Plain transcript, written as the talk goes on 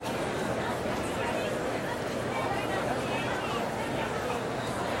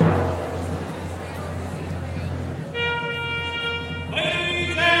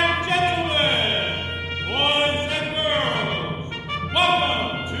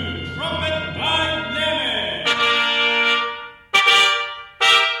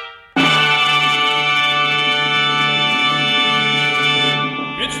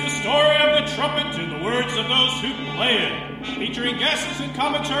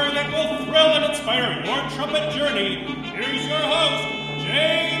that will thrill and inspire your trumpet journey. Here's your host,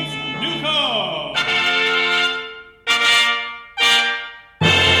 James Newcomb.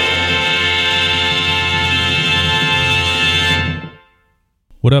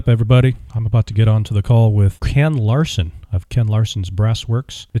 What up, everybody? I'm about to get on to the call with Ken Larson of Ken Larson's Brass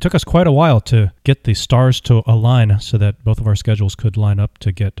Works. It took us quite a while to get the stars to align so that both of our schedules could line up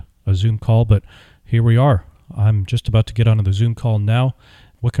to get a Zoom call, but here we are. I'm just about to get onto the Zoom call now.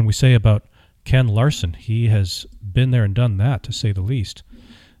 What can we say about Ken Larson? He has been there and done that, to say the least.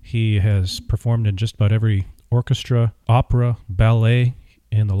 He has performed in just about every orchestra, opera, ballet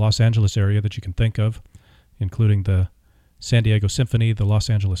in the Los Angeles area that you can think of, including the San Diego Symphony, the Los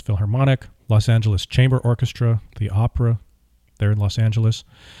Angeles Philharmonic, Los Angeles Chamber Orchestra, the opera there in Los Angeles.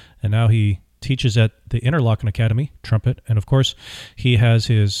 And now he teaches at the Interlochen Academy, trumpet. And of course, he has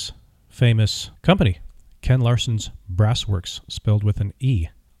his famous company, Ken Larson's Brass Works, spelled with an E.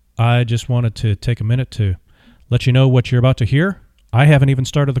 I just wanted to take a minute to let you know what you're about to hear. I haven't even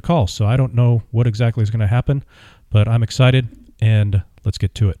started the call, so I don't know what exactly is going to happen, but I'm excited, and let's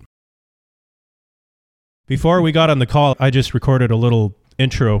get to it. Before we got on the call, I just recorded a little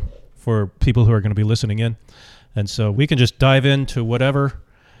intro for people who are going to be listening in. And so we can just dive into whatever.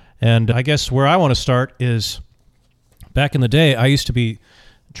 And I guess where I want to start is back in the day, I used to be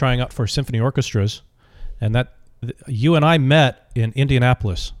trying out for symphony orchestras. And that you and I met in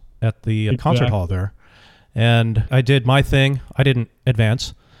Indianapolis at the concert hall there. And I did my thing. I didn't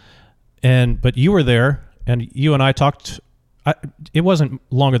advance. But you were there, and you and I talked. It wasn't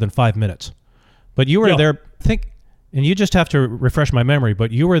longer than 5 minutes. But you were there, and you just have to refresh my memory,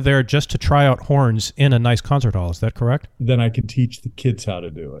 but you were there just to try out horns in a nice concert hall. Is that correct? Then I could teach the kids how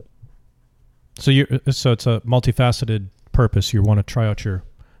to do it. So it's a multifaceted purpose. You want to try out your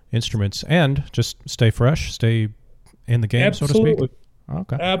instruments and just stay fresh, stay in the game, Absolutely. so to speak?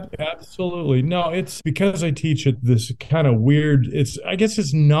 Okay. Absolutely. No, it's because I teach at this kind of weird, I guess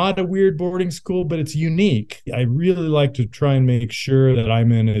it's not a weird boarding school, but it's unique. I really like to try and make sure that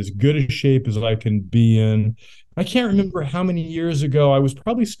I'm in as good a shape as I can be in. I can't remember how many years ago. I was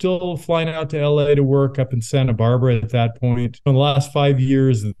probably still flying out to LA to work up in Santa Barbara at that point. In the last 5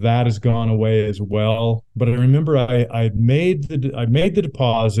 years, that has gone away as well. But I remember I made the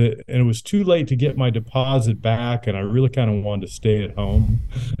deposit, and it was too late to get my deposit back, and I really kind of wanted to stay at home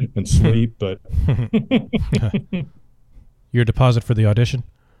and sleep. But your deposit for the audition?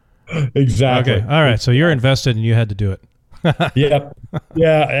 Exactly. Okay. All right. So you're invested, and you had to do it. Yeah,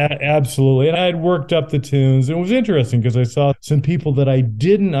 absolutely. And I had worked up the tunes. It was interesting because I saw some people that I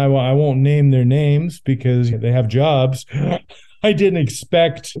won't name their names because they have jobs. I didn't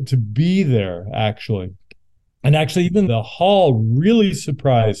expect to be there, actually. And actually, even the hall really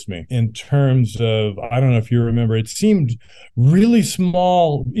surprised me in terms of, I don't know if you remember, it seemed really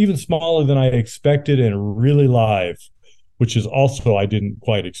small, even smaller than I expected, and really live. Which is also, I didn't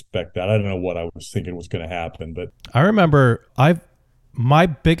quite expect that. I don't know what I was thinking was going to happen, but I remember my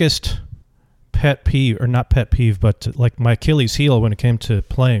biggest pet peeve, or not pet peeve, but like my Achilles heel when it came to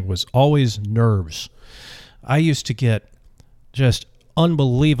playing was always nerves. I used to get just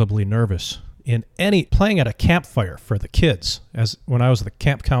unbelievably nervous in playing at a campfire for the kids. As when I was the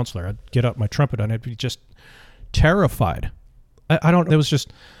camp counselor, I'd get out my trumpet and I'd be just terrified. It was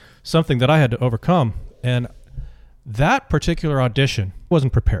just something that I had to overcome. And that particular audition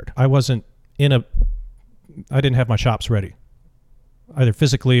wasn't prepared. I didn't have my chops ready, either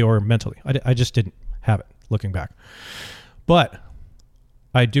physically or mentally. I just didn't have it, looking back. But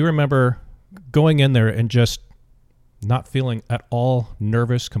I do remember going in there and just not feeling at all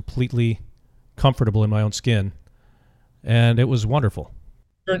nervous, completely comfortable in my own skin. And it was wonderful.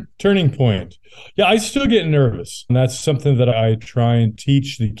 Turning point. Yeah, I still get nervous. And that's something that I try and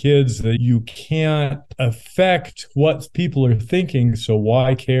teach the kids, that you can't affect what people are thinking, so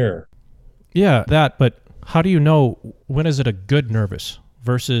why care? Yeah, but how do you know when is it a good nervous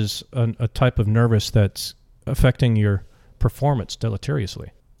versus a type of nervous that's affecting your performance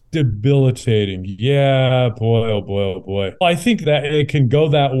deleteriously? Debilitating. Yeah, boy, oh boy, oh boy. I think that it can go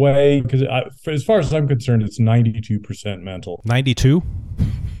that way because as far as I'm concerned, it's 92% mental. 92?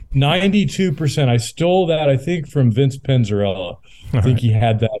 92%. I stole that, I think, from Vince Penzarella. I think he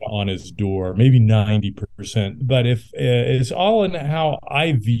had that on his door, maybe 90%. But if it's all in how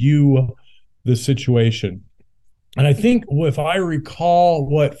I view the situation. And I think if I recall,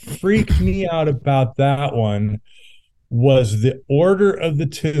 what freaked me out about that one was the order of the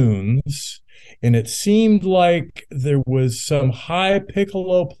tunes, and it seemed like there was some high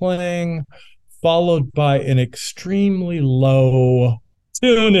piccolo playing followed by an extremely low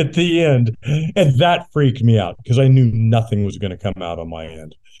tune at the end. And that freaked me out because I knew nothing was going to come out on my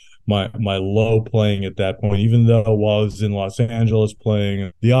end. My low playing at that point, even though while I was in Los Angeles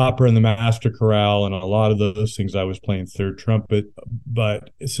playing the opera and the master chorale and a lot of those things, I was playing third trumpet.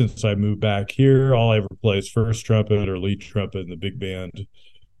 But since I moved back here, all I ever play is first trumpet or lead trumpet in the big band.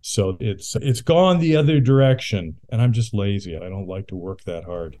 So it's gone the other direction, and I'm just lazy. I don't like to work that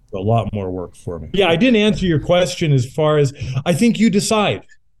hard. A lot more work for me. Yeah, I didn't answer your question as far as I think you decide.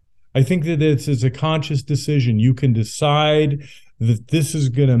 I think that it's a conscious decision. You can decide that this is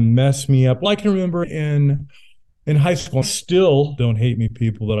going to mess me up. I can remember in high school, still, don't hate me,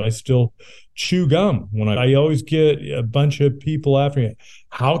 people, that I still chew gum. When I always get a bunch of people after me,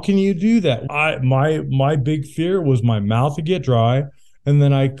 how can you do that? My big fear was my mouth would get dry, and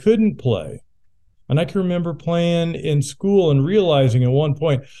then I couldn't play. And I can remember playing in school and realizing at one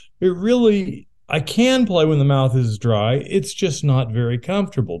point, I can play when the mouth is dry. It's just not very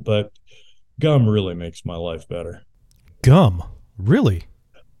comfortable, but gum really makes my life better. Gum? Really?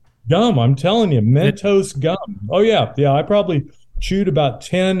 Gum, I'm telling you, Mentos gum. Oh, yeah. Yeah, I probably chewed about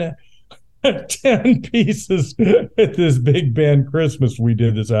 10 pieces at this big band Christmas we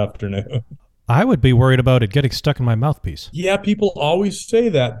did this afternoon. I would be worried about it getting stuck in my mouthpiece. Yeah, people always say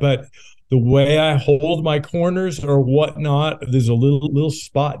that, but the way I hold my corners or whatnot, there's a little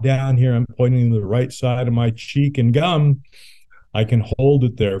spot down here. I'm pointing to the right side of my cheek, and gum, I can hold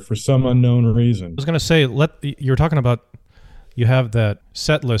it there for some unknown reason. I was going to say, you're talking about you have that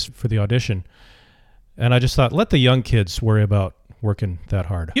set list for the audition, and I just thought, let the young kids worry about working that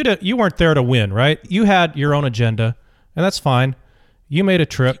hard. You weren't there to win, right? You had your own agenda, and that's fine. You made a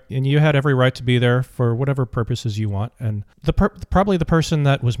trip, and you had every right to be there for whatever purposes you want. And probably the person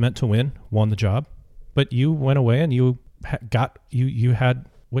that was meant to win won the job, but you went away and you had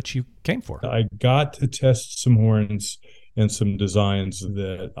what you came for. I got to test some horns and some designs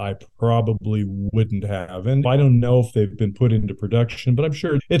that I probably wouldn't have. And I don't know if they've been put into production, but I'm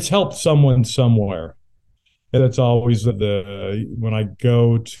sure it's helped someone somewhere. And that's always when I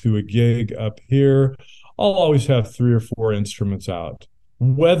go to a gig up here, I'll always have 3 or 4 instruments out.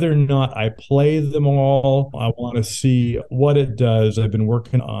 Whether or not I play them all, I want to see what it does. I've been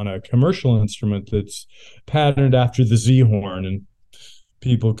working on a commercial instrument that's patterned after the Z horn, and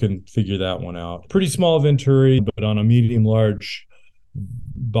people can figure that one out. Pretty small Venturi, but on a medium-large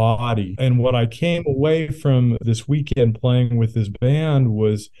body. And what I came away from this weekend playing with this band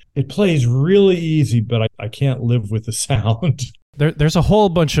was it plays really easy, but I can't live with the sound. There's a whole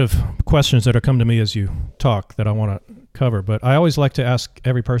bunch of questions that are come to me as you talk that I want to cover, but I always like to ask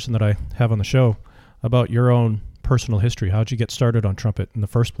every person that I have on the show about your own personal history. How'd you get started on trumpet in the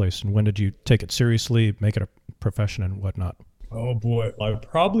first place, and when did you take it seriously, make it a profession and whatnot? Oh boy, I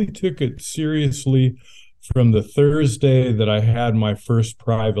probably took it seriously from the Thursday that I had my first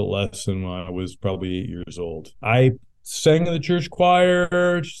private lesson when I was probably 8 years old. I sang in the church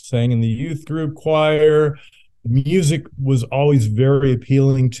choir, sang in the youth group choir. Music was always very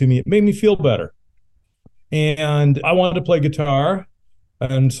appealing to me. It made me feel better. And I wanted to play guitar.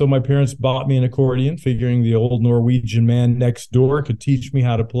 And so my parents bought me an accordion, figuring the old Norwegian man next door could teach me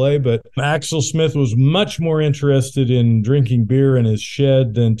how to play. But Axel Smith was much more interested in drinking beer in his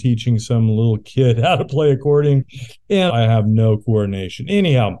shed than teaching some little kid how to play accordion. And I have no coordination.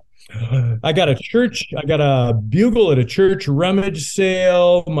 Anyhow, I got a bugle at a church rummage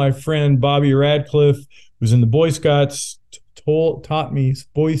sale. My friend Bobby Radcliffe, who's in the Boy Scouts, taught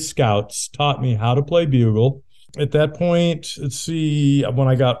me how to play bugle. At that point, let's see, when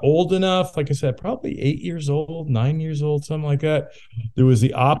I got old enough, like I said, probably 8 years old, 9 years old, something like that, there was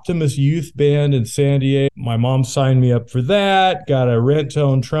the Optimus Youth Band in San Diego. My mom signed me up for that, got a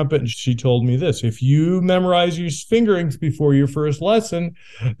rent-to-own trumpet, and she told me this: if you memorize your fingerings before your first lesson,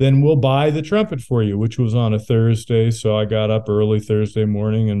 then we'll buy the trumpet for you, which was on a Thursday. So I got up early Thursday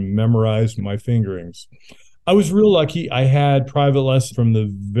morning and memorized my fingerings. I was real lucky. I had private lessons from the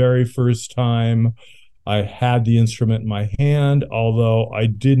very first time I had the instrument in my hand, although I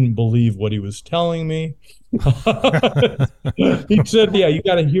didn't believe what he was telling me. He said, yeah, you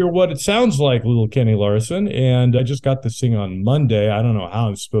got to hear what it sounds like, little Kenny Larson. And I just got this thing on Monday. I don't know how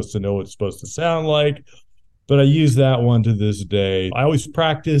I'm supposed to know what it's supposed to sound like, but I use that one to this day. I always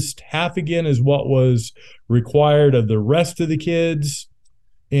practiced half again as what was required of the rest of the kids.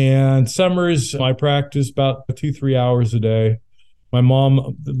 And summers, I practiced about 2-3 hours a day. My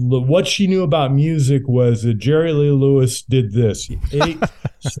mom, what she knew about music was that Jerry Lee Lewis did this. He ate,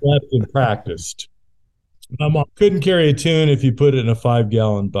 slept, and practiced. My mom couldn't carry a tune if you put it in a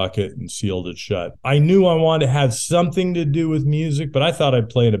 5-gallon bucket and sealed it shut. I knew I wanted to have something to do with music, but I thought I'd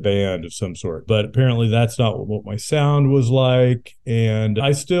play in a band of some sort. But apparently that's not what my sound was like. And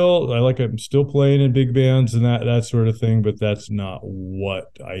I'm still playing in big bands and that sort of thing, but that's not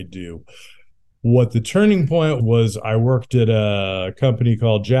what I do. What the turning point was, I worked at a company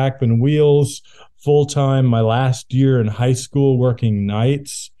called Jackman Wheels full-time my last year in high school, working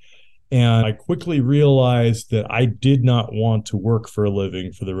nights. And I quickly realized that I did not want to work for a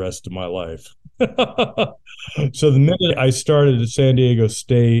living for the rest of my life. So the minute I started at San Diego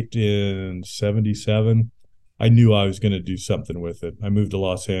State in 77, I knew I was going to do something with it. I moved to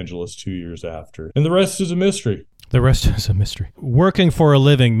Los Angeles 2 years after. And the rest is a mystery. The rest is a mystery. Working for a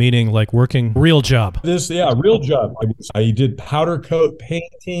living, meaning like working real job. Real job. I did powder coat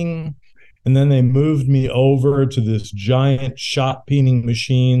painting, and then they moved me over to this giant shot peening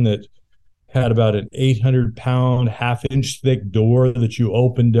machine that had about an 800-pound, half-inch thick door that you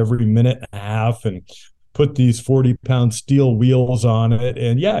opened every minute and a half and put these 40-pound steel wheels on it.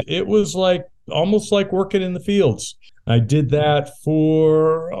 And yeah, it was like almost like working in the fields. I did that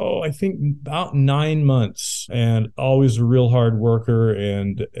for, I think about 9 months, and always a real hard worker.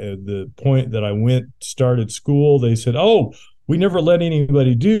 And at the point that started school, they said, we never let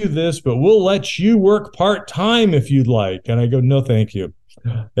anybody do this, but we'll let you work part-time if you'd like. And I go, no, thank you.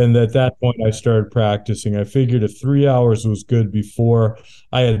 And at that point, I started practicing. I figured if 3 hours was good before,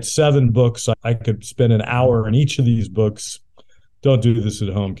 I had 7 books. I could spend an hour in each of these books. Don't do this at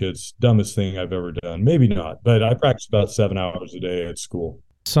home, kids. Dumbest thing I've ever done. Maybe not, but I practiced about 7 hours a day at school.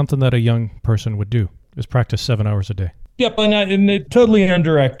 Something that a young person would do is practice 7 hours a day. Yep, and it totally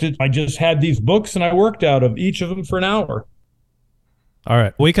undirected. I just had these books, and I worked out of each of them for an hour. All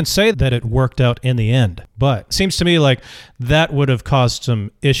right. We can say that it worked out in the end, but it seems to me like that would have caused some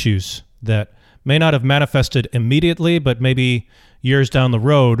issues that may not have manifested immediately, but maybe years down the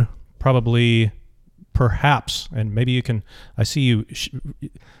road, perhaps, and maybe you can, I see you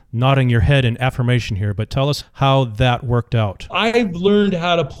nodding your head in affirmation here, but tell us how that worked out. I've learned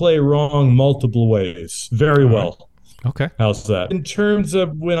how to play wrong multiple ways very well. Okay. How's that? In terms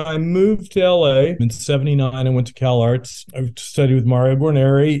of when I moved to LA in 79, I went to Cal Arts. I studied with Mario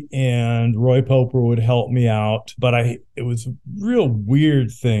Guarneri, and Roy Poper would help me out. But it was a real weird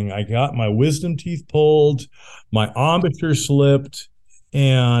thing. I got my wisdom teeth pulled, my embouchure slipped,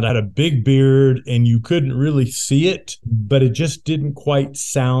 and I had a big beard, and you couldn't really see it, but it just didn't quite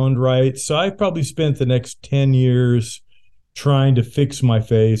sound right. So I probably spent the next 10 years trying to fix my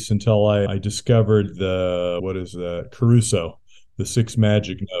face until I discovered Caruso, the 6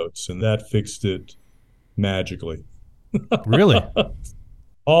 magic notes, and that fixed it magically. Really?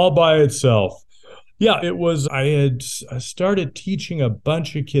 All by itself. Yeah, it was. I started teaching a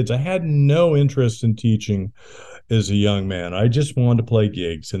bunch of kids. I had no interest in teaching as a young man. I just wanted to play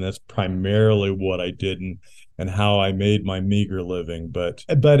gigs, and that's primarily what I did and how I made my meager living. But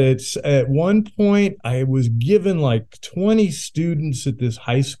it's at one point I was given like 20 students at this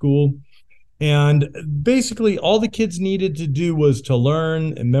high school, and basically all the kids needed to do was to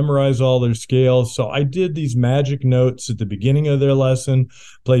learn and memorize all their scales. So I did these magic notes at the beginning of their lesson,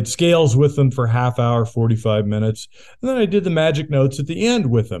 played scales with them for half hour, 45 minutes. And then I did the magic notes at the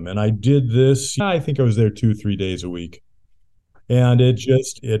end with them. And I did this, I think I was there 2-3 days a week. And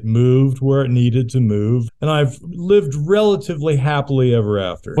it moved where it needed to move. And I've lived relatively happily ever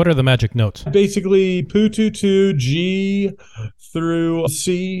after. What are the magic notes? Basically, Poo-Too-Too, G through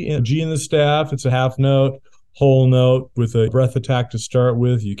C, and G in the staff. It's a half note, whole note with a breath attack to start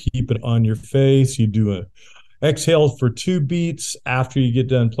with. You keep it on your face. You do a exhale for 2 beats. After you get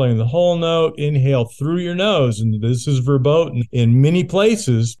done playing the whole note, inhale through your nose. And this is verboten in many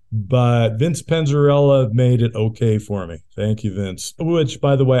places, but Vince Penzarella made it okay for me. Thank you, Vince. Which,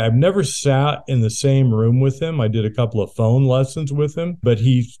 by the way, I've never sat in the same room with him. I did a couple of phone lessons with him, but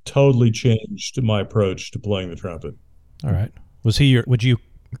he totally changed my approach to playing the trumpet. All right. Would you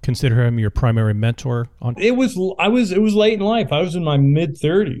consider him your primary mentor? It was late in life. I was in my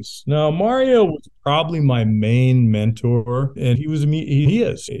mid-30s. Now, Mario was probably my main mentor, and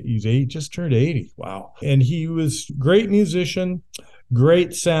he just turned 80. Wow. And he was a great musician,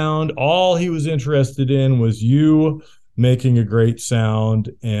 great sound. All he was interested in was you making a great sound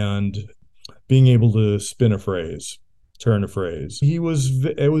and being able to spin a phrase. Turn a phrase. It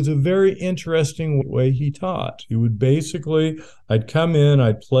was a very interesting way he taught. He would I'd come in,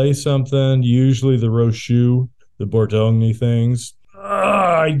 I'd play something, usually the Rochu, the Bortogni things.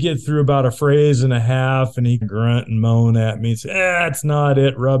 I'd get through about a phrase and a half, and he'd grunt and moan at me and say, that's not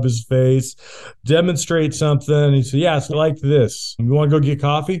it, rub his face, demonstrate something. He'd say, yeah, it's like this. You want to go get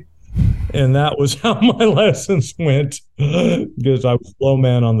coffee? And that was how my lessons went because I was low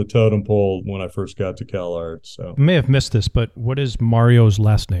man on the totem pole when I first got to CalArts. So I may have missed this, but what is Mario's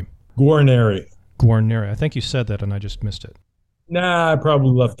last name? Guarneri. Guarneri. I think you said that and I just missed it. Nah, I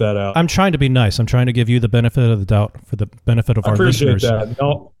probably left that out. I'm trying to be nice. I'm trying to give you the benefit of the doubt for the benefit of our listeners. I appreciate that.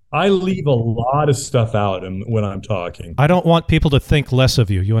 No, I leave a lot of stuff out when I'm talking. I don't want people to think less of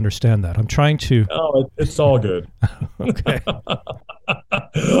you. You understand that? I'm trying to. Oh, it's all good. Okay.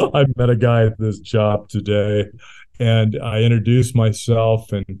 I met a guy at this job today, and I introduced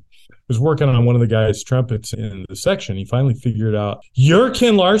myself and was working on one of the guy's trumpets in the section. He finally figured out, "You're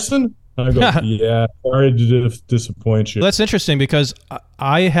Ken Larson?" I go, "Yeah, sorry to disappoint you." That's interesting because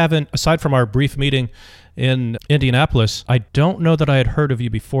I haven't, aside from our brief meeting in Indianapolis, I don't know that I had heard of you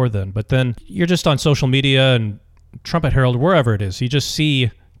before then. But then you're just on social media and Trumpet Herald, wherever it is. You just see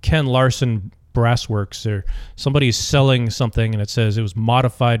Ken Larson Brassworks or somebody's selling something and it says it was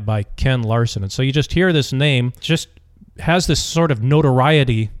modified by Ken Larson. And so you just hear this name, just has this sort of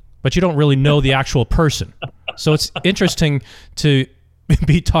notoriety, but you don't really know the actual person. So it's interesting to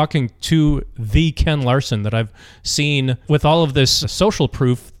be talking to the Ken Larson that I've seen with all of this social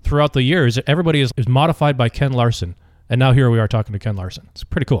proof throughout the years. Everybody is modified by Ken Larson. And now here we are talking to Ken Larson. It's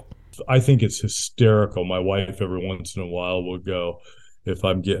pretty cool. I think it's hysterical. My wife every once in a while will go, if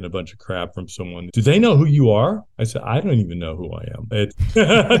I'm getting a bunch of crap from someone, do they know who you are? I said, I don't even know who I am.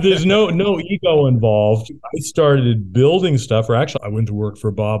 There's no ego involved. I started building stuff, or actually I went to work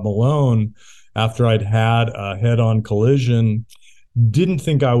for Bob Malone after I'd had a head-on collision. Didn't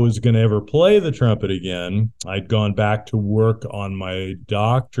think I was going to ever play the trumpet again. I'd gone back to work on my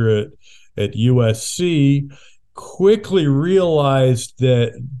doctorate at USC, quickly realized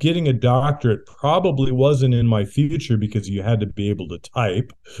that getting a doctorate probably wasn't in my future because you had to be able to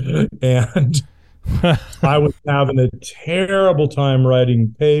type. And I was having a terrible time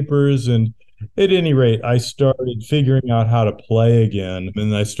writing papers. And at any rate, I started figuring out how to play again.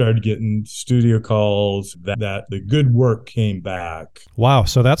 And I started getting studio calls that the good work came back. Wow.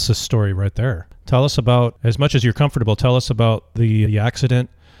 So that's the story right there. Tell us about, as much as you're comfortable, tell us about the accident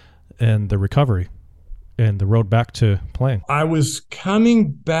and the recovery and the road back to playing. I was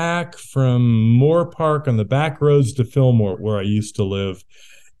coming back from Moore Park on the back roads to Fillmore, where I used to live.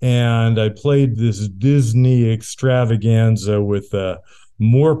 And I played this Disney extravaganza with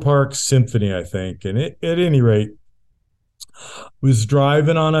Moore Park Symphony, I think. And at any rate, was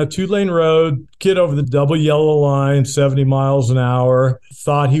driving on a 2-lane road, kid over the double yellow line, 70 miles an hour,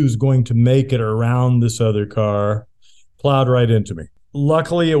 thought he was going to make it around this other car, plowed right into me.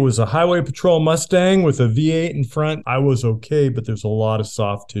 Luckily, it was a Highway Patrol Mustang with a V8 in front. I was okay, but there's a lot of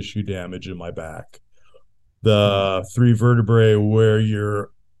soft tissue damage in my back. The 3 vertebrae where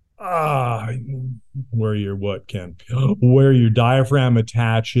your diaphragm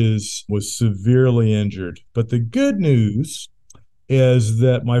attaches was severely injured. But the good news is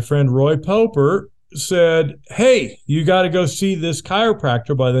that my friend Roy Poper said, "Hey, you got to go see this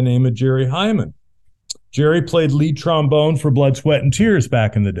chiropractor by the name of Jerry Hyman." Jerry played lead trombone for Blood, Sweat, and Tears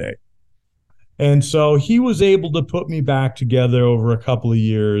back in the day. And so he was able to put me back together over a couple of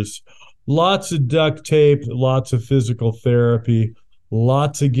years. Lots of duct tape, lots of physical therapy,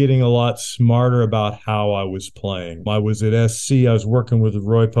 lots of getting a lot smarter about how I was playing. I was at SC. I was working with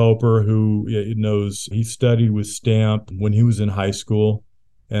Roy Poper, who knows he studied with Stamp when he was in high school.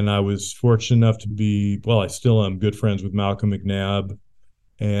 And I was fortunate enough to be, I still am good friends with Malcolm McNabb.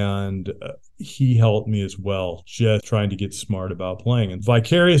 And he helped me as well, just trying to get smart about playing. And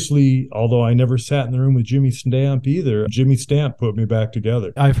vicariously, although I never sat in the room with Jimmy Stamp either, Jimmy Stamp put me back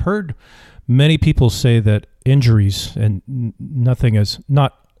together. I've heard many people say that injuries, and nothing is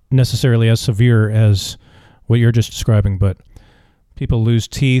not necessarily as severe as what you're just describing, but people lose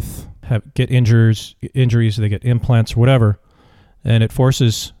teeth, get injuries, they get implants, whatever, and it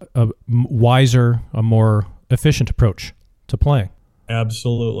forces a wiser, a more efficient approach to playing.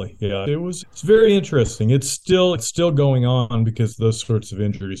 Absolutely. Yeah. It's very interesting. It's still going on because those sorts of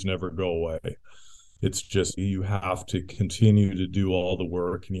injuries never go away. It's just you have to continue to do all the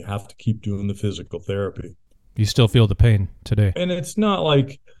work and you have to keep doing the physical therapy. You still feel the pain today. And it's not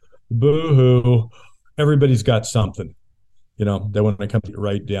like, boo-hoo, everybody's got something. That when I come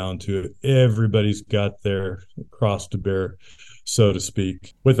right down to it, everybody's got their cross to bear, so to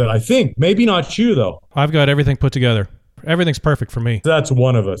speak. With it, I think, maybe not you, though. I've got everything put together. Everything's perfect for me. That's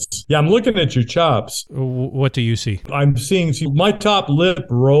one of us. Yeah, I'm looking at your chops. What do you see? I'm seeing my top lip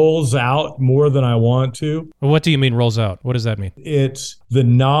rolls out more than I want to. What do you mean rolls out? What does that mean? It's the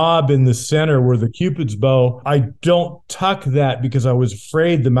knob in the center where the Cupid's bow. I don't tuck that because I was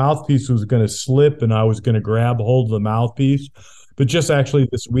afraid the mouthpiece was going to slip and I was going to grab hold of the mouthpiece. But just actually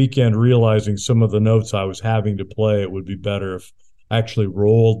this weekend, realizing some of the notes I was having to play, it would be better if I actually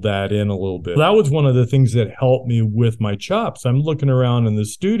rolled that in a little bit. That was one of the things that helped me with my chops. I'm looking around in the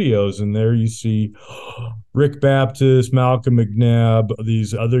studios, and there you see Rick Baptist, Malcolm McNabb,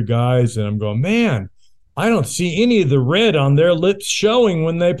 these other guys, and I'm going, man, I don't see any of the red on their lips showing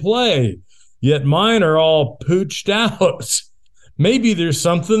when they play, yet mine are all pooched out. Maybe there's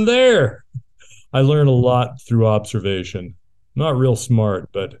something there. I learn a lot through observation. Not real smart,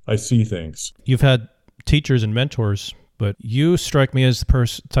 but I see things. You've had teachers and mentors, but you strike me as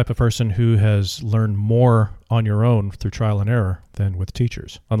the type of person who has learned more on your own through trial and error than with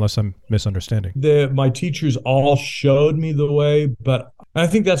teachers, unless I'm misunderstanding. My teachers all showed me the way, but I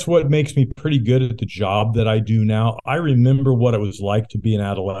think that's what makes me pretty good at the job that I do now. I remember what it was like to be an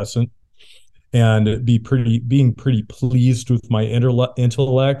adolescent and being pretty pleased with my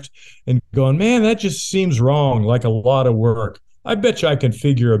intellect and going, man, that just seems wrong, like a lot of work. I bet you I can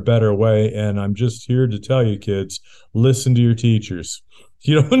figure a better way, and I'm just here to tell you, kids, listen to your teachers.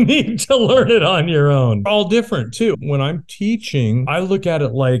 You don't need to learn it on your own. All different, too. When I'm teaching, I look at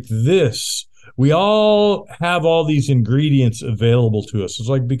it like this. We all have all these ingredients available to us. It's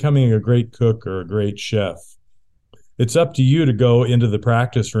like becoming a great cook or a great chef. It's up to you to go into the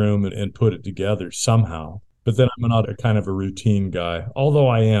practice room and put it together somehow. But then I'm not a kind of a routine guy. Although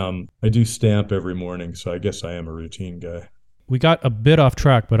I do stamp every morning, so I guess I am a routine guy. We got a bit off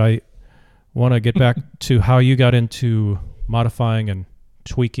track, but I want to get back to how you got into modifying and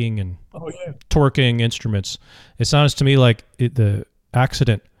tweaking and torquing instruments. It sounds to me like the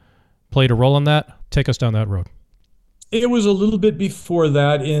accident played a role in that. Take us down that road. It was a little bit before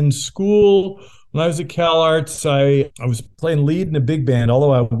that. In school, when I was at CalArts, I was playing lead in a big band,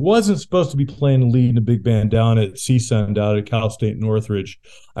 although I wasn't supposed to be playing lead in a big band down at CSUN, down at Cal State Northridge.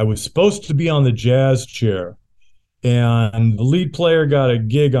 I was supposed to be on the jazz chair. And the lead player got a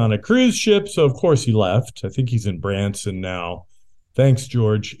gig on a cruise ship, so of course he left. I think he's in Branson now. Thanks,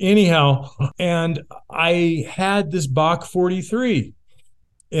 George. Anyhow, and I had this Bach 43.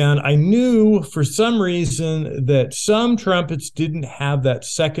 And I knew for some reason that some trumpets didn't have that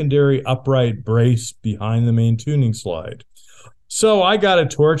secondary upright brace behind the main tuning slide. So I got a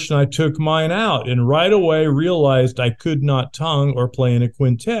torch and I took mine out and right away realized I could not tongue or play in a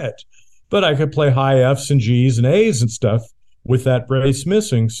quintet. But I could play high Fs and Gs and As and stuff with that brace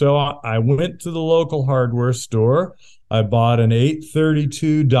missing. So I went to the local hardware store. I bought an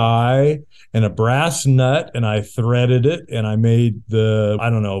 832 die and a brass nut, and I threaded it, and I made I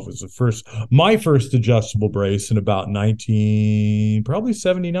don't know if it was my first adjustable brace in about probably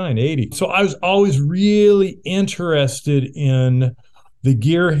 79, 80. So I was always really interested in the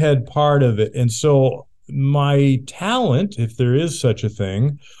gearhead part of it. And so my talent, if there is such a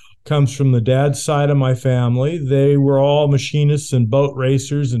thing, comes from the dad's side of my family. They were all machinists and boat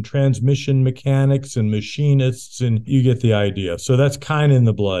racers and transmission mechanics and machinists, and you get the idea. So that's kind of in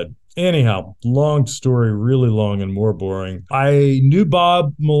the blood. Anyhow, long story, really long and more boring. I knew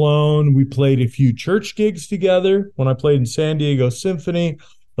Bob Malone. We played a few church gigs together. When I played in San Diego Symphony,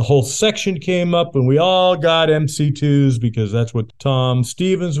 the whole section came up and we all got MC2s because that's what Tom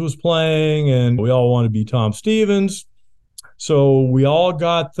Stevens was playing, and we all wanted to be Tom Stevens. So we all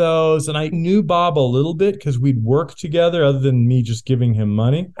got those, and I knew Bob a little bit because we'd worked together other than me just giving him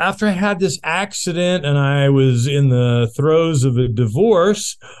money. After I had this accident and I was in the throes of a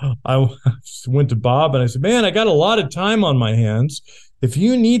divorce, I went to Bob and I said, man, I got a lot of time on my hands. If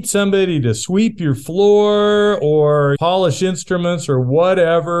you need somebody to sweep your floor or polish instruments or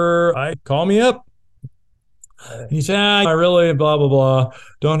whatever, call me up. And he said, I really, blah, blah, blah,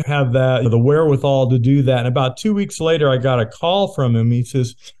 don't have the wherewithal to do that. And about 2 weeks later, I got a call from him. He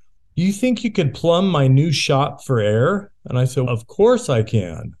says, do you think you could plumb my new shop for air? And I said, of course I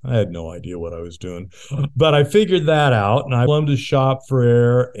can. I had no idea what I was doing, but I figured that out, and I plumbed his shop for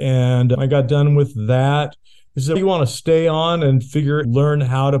air, and I got done with that. He said, you want to stay on and learn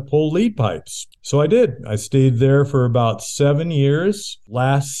how to pull lead pipes. So I did. I stayed there for about 7 years.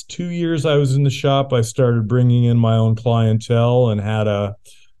 Last 2 years I was in the shop, I started bringing in my own clientele and had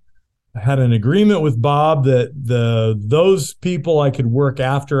an agreement with Bob that those people I could work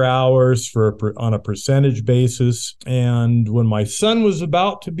after hours on a percentage basis. And when my son was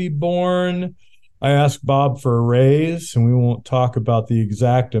about to be born, I asked Bob for a raise, and we won't talk about the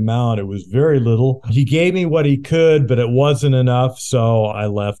exact amount. It was very little. He gave me what he could, but it wasn't enough, so I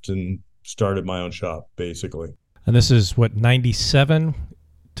left and started my own shop, basically. And this is, 97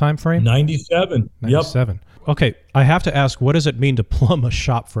 time frame? 97. 97. Yep. Okay, I have to ask, what does it mean to plumb a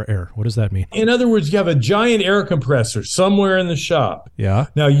shop for air? What does that mean? In other words, you have a giant air compressor somewhere in the shop. Yeah.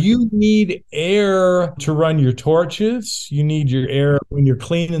 Now, you need air to run your torches. You need your air when you're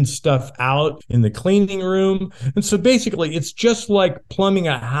cleaning stuff out in the cleaning room. And so basically, it's just like plumbing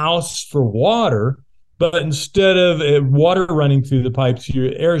a house for water, but instead of water running through the pipes,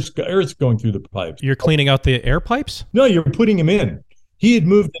 your air's going through the pipes. You're cleaning out the air pipes? No, you're putting them in. He had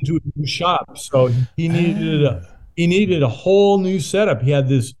moved into a new shop, so he needed a whole new setup. He had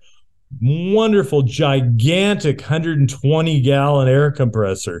this wonderful, gigantic 120-gallon air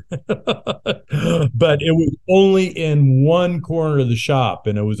compressor, but it was only in one corner of the shop,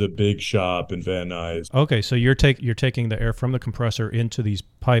 and it was a big shop in Van Nuys. Okay, so you're taking the air from the compressor into these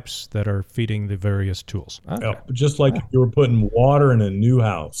pipes that are feeding the various tools. Okay. Yeah, just like if you were putting water in a new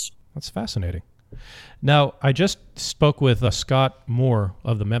house. That's fascinating. Now, I just spoke with Scott Moore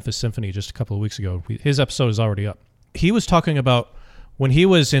of the Memphis Symphony just a couple of weeks ago. His episode is already up. He was talking about when he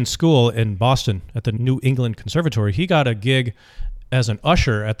was in school in Boston at the New England Conservatory, he got a gig as an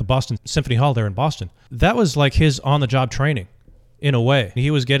usher at the Boston Symphony Hall there in Boston. That was like his on-the-job training in a way.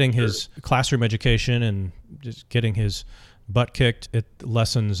 He was getting his classroom education and just getting his butt kicked at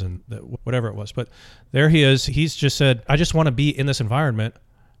lessons and whatever it was. But there he is. He's just said, I just want to be in this environment.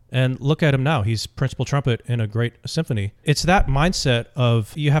 And look at him now. He's principal trumpet in a great symphony. It's that mindset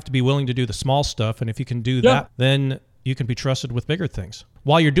of you have to be willing to do the small stuff. And if you can do that, then you can be trusted with bigger things.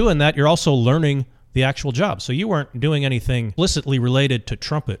 While you're doing that, you're also learning the actual job. So you weren't doing anything explicitly related to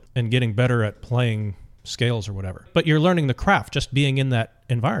trumpet and getting better at playing scales or whatever. But you're learning the craft just being in that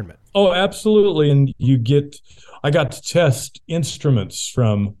environment. Oh, absolutely. And I got to test instruments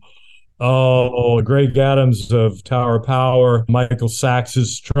from Greg Adams of Tower Power, Michael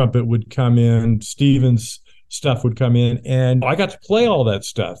Sax's trumpet would come in, Stevens' stuff would come in, and I got to play all that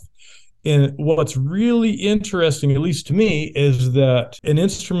stuff. And what's really interesting, at least to me, is that an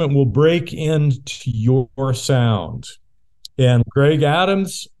instrument will break into your sound. And Greg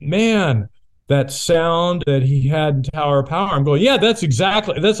Adams, man, that sound that he had in Tower Power, I'm going, yeah, that's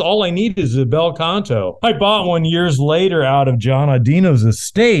all I need is a bel canto. I bought one years later out of John Audino's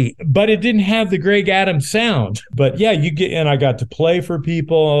estate, but it didn't have the Greg Adams sound. But yeah, and I got to play for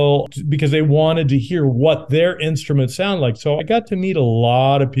people because they wanted to hear what their instruments sound like. So I got to meet a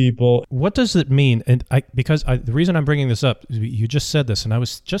lot of people. What does it mean? And the reason I'm bringing this up, you just said this, and I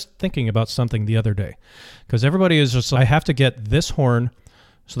was just thinking about something the other day, because everybody is just, I have to get this horn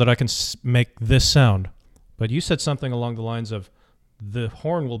so that I can make this sound. But you said something along the lines of the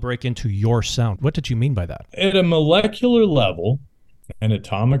horn will break into your sound. What did you mean by that? At a molecular level, an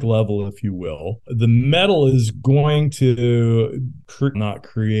atomic level, if you will, the metal is going to not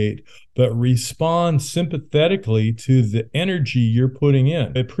create, but respond sympathetically to the energy you're putting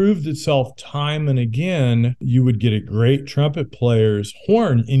in. It proved itself time and again. You would get a great trumpet player's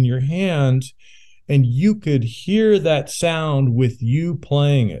horn in your hand, and you could hear that sound with you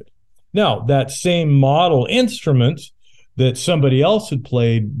playing it. Now, that same model instrument that somebody else had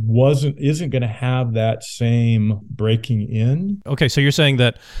played isn't going to have that same breaking in. Okay, so you're saying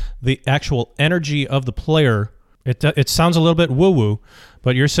that the actual energy of the player, it sounds a little bit woo-woo,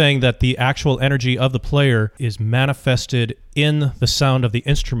 but you're saying that the actual energy of the player is manifested in the sound of the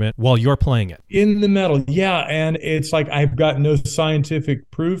instrument while you're playing it. In the metal, yeah. And it's like I've got no scientific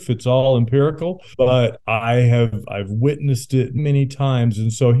proof. It's all empirical, but I've witnessed it many times.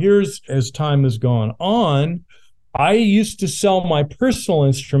 And so as time has gone on, I used to sell my personal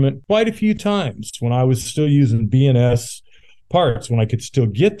instrument quite a few times when I was still using B&S parts, when I could still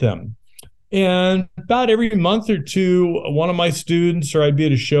get them. And about every month or two, one of my students, or I'd be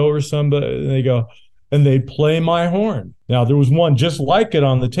at a show or somebody, and they go, and they play my horn. Now, there was one just like it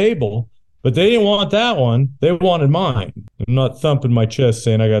on the table, but they didn't want that one. They wanted mine. I'm not thumping my chest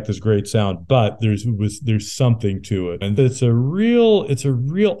saying I got this great sound, but there's something to it. And it's a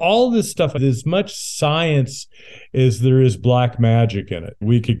real, all this stuff, as much science as there is black magic in it.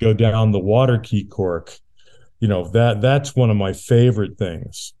 We could go down the water key cork. You know, that's one of my favorite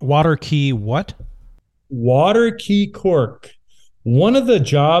things. Water key what? Water key cork. One of the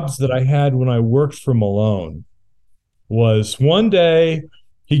jobs that I had when I worked for Malone was one day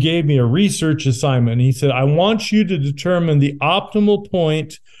he gave me a research assignment. He said, I want you to determine the optimal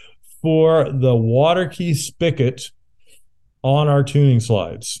point for the water key spigot on our tuning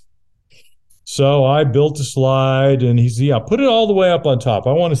slides. So I built a slide and he said, yeah, put it all the way up on top.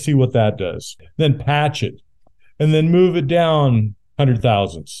 I want to see what that does. Then patch it. And then move it down 100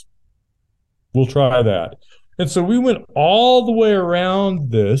 thousandths. We'll try that. And so we went all the way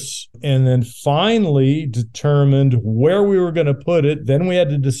around this and then finally determined where we were going to put it. Then we had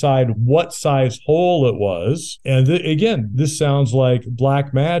to decide what size hole it was. And again, this sounds like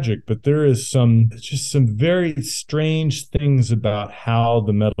black magic, but there is just some very strange things about how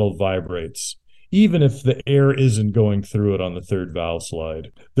the metal vibrates, even if the air isn't going through it on the third valve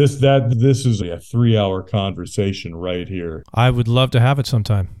slide. This is a 3-hour conversation right here. I would love to have it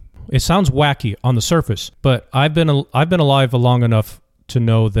sometime. It sounds wacky on the surface, but I've been alive long enough to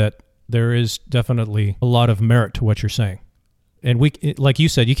know that there is definitely a lot of merit to what you're saying. And like you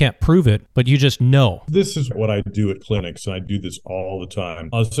said, you can't prove it, but you just know. This is what I do at clinics, and I do this all the time.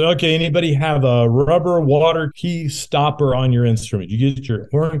 I'll say, okay, anybody have a rubber water key stopper on your instrument? You get your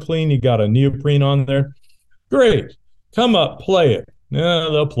horn clean, you got a neoprene on there. Great. Come up, play it. Yeah,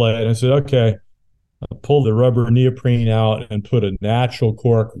 they'll play it. I said, okay. I pull the rubber neoprene out and put a natural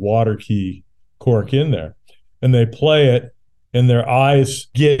cork water key cork in there. And they play it, and their eyes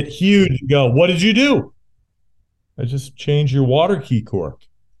get huge and go, what did you do? I just changed your water key cork.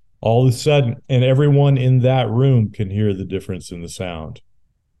 All of a sudden, and everyone in that room can hear the difference in the sound.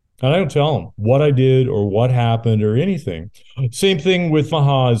 And I don't tell them what I did or what happened or anything. Same thing with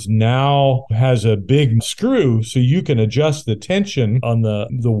Mahaz now has a big screw so you can adjust the tension on the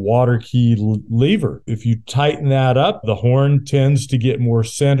water key lever. If you tighten that up, the horn tends to get more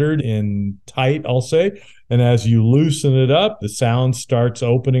centered and tight, I'll say. And as you loosen it up, the sound starts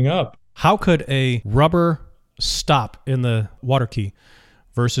opening up. How could a rubber stop in the water key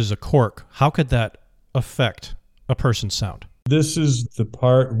versus a cork, how could that affect a person's sound? This is the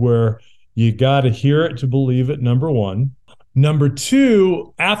part where you got to hear it to believe it, number one. Number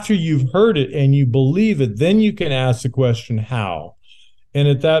two, after you've heard it and you believe it, then you can ask the question, how? And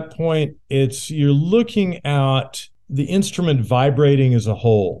at that point, you're looking at the instrument vibrating as a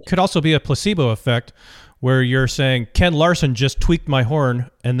whole. Could also be a placebo effect where you're saying, Ken Larson just tweaked my horn,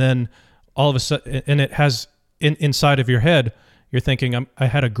 and then all of a sudden, and it has inside of your head, you're thinking, I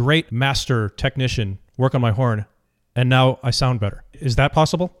had a great master technician work on my horn, and now I sound better. Is that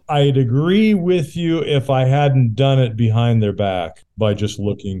possible? I'd agree with you if I hadn't done it behind their back by just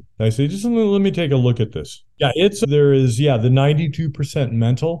looking. I say, just let me take a look at this. Yeah, there is the 92%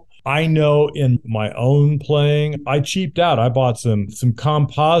 mental. I know in my own playing, I cheaped out. I bought some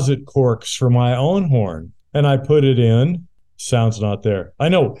composite corks for my own horn, and I put it in. Sound's not there. I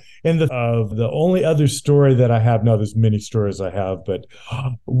know. And the only other story that I have, no, there's many stories I have, but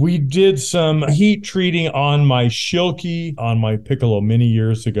we did some heat treating on my Schilke on my piccolo many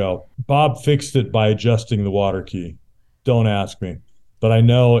years ago. Bob fixed it by adjusting the water key. Don't ask me. But I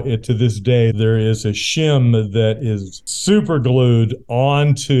know it to this day, there is a shim that is super glued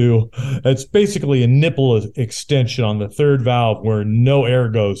onto, it's basically a nipple extension on the third valve where no air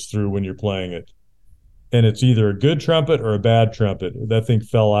goes through when you're playing it. And it's either a good trumpet or a bad trumpet. If that thing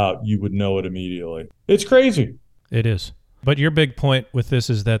fell out, you would know it immediately. It's crazy. It is. But your big point with this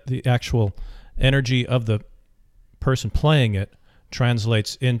is that the actual energy of the person playing it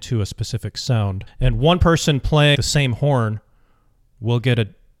translates into a specific sound. And one person playing the same horn will get a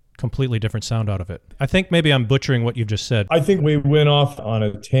completely different sound out of it. I think maybe I'm butchering what you've just said. I think we went off on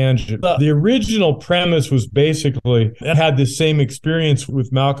a tangent. The original premise was basically, I had the same experience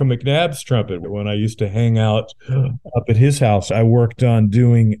with Malcolm McNabb's trumpet. When I used to hang out up at his house, I worked on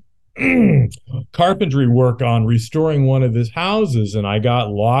doing carpentry work on restoring one of his houses, and I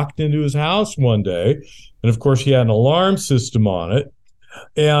got locked into his house one day. And of course, he had an alarm system on it.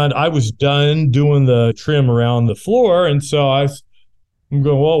 And I was done doing the trim around the floor, and so I'm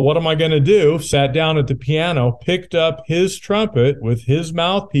going, well, what am I going to do? Sat down at the piano, picked up his trumpet with his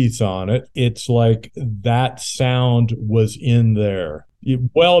mouthpiece on it. It's like that sound was in there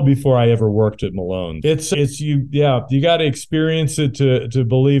well before I ever worked at Malone. You got to experience it to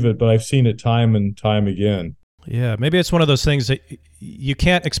believe it, but I've seen it time and time again. Yeah, maybe it's one of those things that you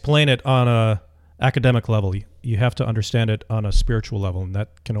can't explain it on a academic level. You have to understand it on a spiritual level, and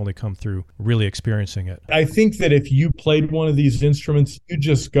that can only come through really experiencing it. I think that if you played one of these instruments,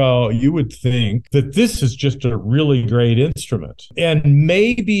 you would think that this is just a really great instrument. And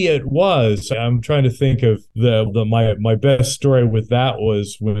maybe it was. I'm trying to think of my best story with that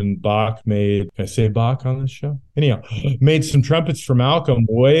was when Bach made, can I say Bach on this show? Anyhow, made some trumpets for Malcolm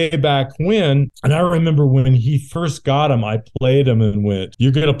way back when. And I remember when he first got them, I played them and went,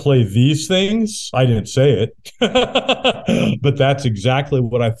 "You're going to play these things?" I didn't say it. But that's exactly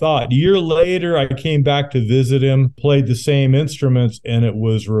what I thought. A year later, I came back to visit him, played the same instruments, and it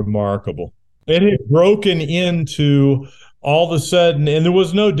was remarkable. It had broken into all of a sudden, and there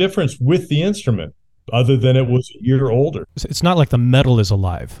was no difference with the instrument. other than it was a year older. It's not like the metal is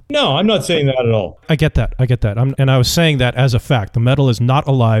alive. No, I'm not saying that at all. I get that. And I was saying that as a fact. The metal is not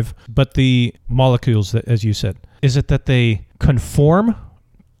alive, but the molecules, that, as you said, is it that they conform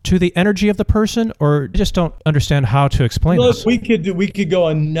to the energy of the person, or just don't understand how to explain this? We could go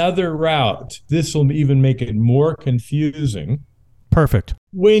another route. This will even make it more confusing. Perfect.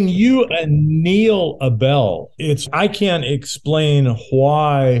 When you anneal a bell, I can't explain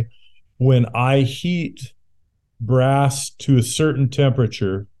why when I heat brass to a certain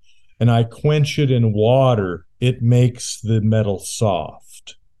temperature and I quench it in water, it makes the metal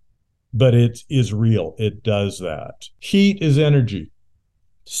soft. But it is real. It does that. Heat is energy.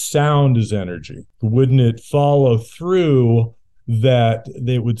 Sound is energy. Wouldn't it follow through that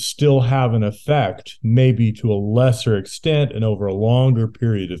they would still have an effect, maybe to a lesser extent and over a longer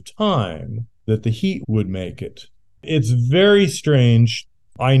period of time, that the heat would make it? It's very strange.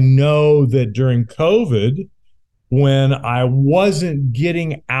 I know that during COVID, when I wasn't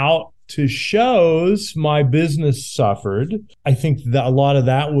getting out to shows, my business suffered. I think that a lot of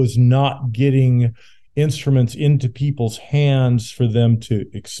that was not getting instruments into people's hands for them to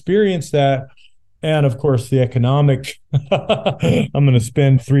experience that. And of course, the economic, I'm going to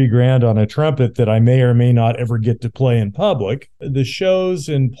spend $3,000 on a trumpet that I may or may not ever get to play in public. The shows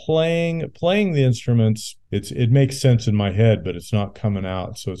and playing the instruments, it makes sense in my head, but it's not coming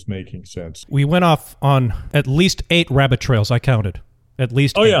out, so it's making sense. We went off on at least 8 rabbit trails, I counted. At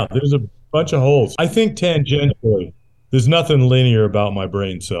least 8. Yeah, there's a bunch of holes. I think tangentially. There's nothing linear about my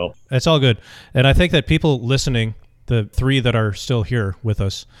brain cell. It's all good. And I think that people listening, the 3 that are still here with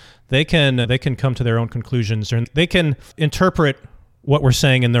us, they can come to their own conclusions, and they can interpret what we're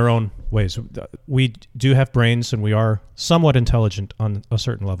saying in their own ways. We do have brains, and we are somewhat intelligent on a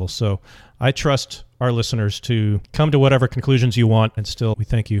certain level. So I trust our listeners to come to whatever conclusions you want, and still we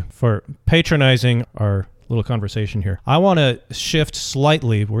thank you for patronizing our little conversation here. I want to shift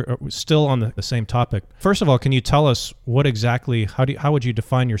slightly. We're still on the same topic. First of all, can you tell us what exactly, how would you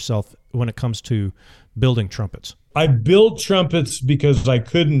define yourself when it comes to building trumpets? I built trumpets because I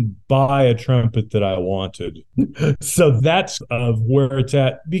couldn't buy a trumpet that I wanted. So that's where it's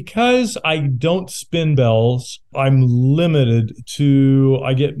at. Because I don't spin bells, I'm limited to,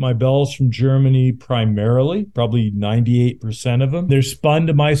 I get my bells from Germany primarily, probably 98% of them. They're spun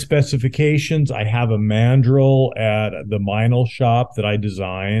to my specifications. I have a mandrel at the Meinl shop that I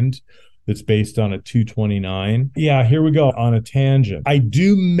designed. It's based on a 229. Yeah, here we go on a tangent. I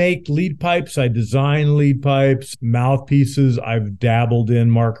do make lead pipes. I design lead pipes, mouthpieces. I've dabbled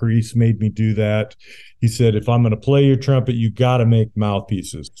in. Mark Reese made me do that. He said, if I'm going to play your trumpet, you got to make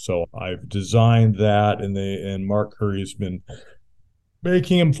mouthpieces. So I've designed that, and Mark Curry's been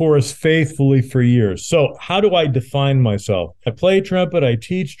making them for us faithfully for years. So how do I define myself? I play trumpet. I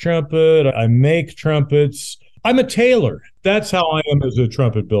teach trumpet. I make trumpets. I'm a tailor. That's how I am as a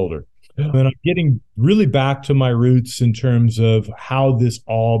trumpet builder. And I'm getting really back to my roots in terms of how this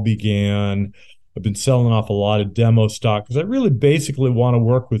all began. I've been selling off a lot of demo stock because I really basically want to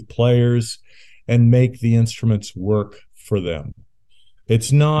work with players and make the instruments work for them.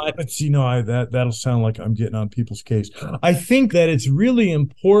 It's not, that'll sound like I'm getting on people's case. I think that it's really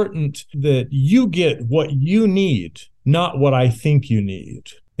important that you get what you need, not what I think you need.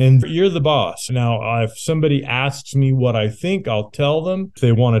 And you're the boss. Now, if somebody asks me what I think, I'll tell them if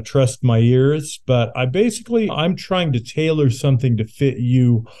they want to trust my ears. But I'm trying to tailor something to fit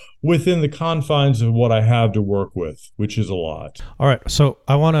you within the confines of what I have to work with, which is a lot. All right. So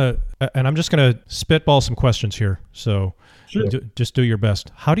I want to, and I'm just going to spitball some questions here. So sure. Just do your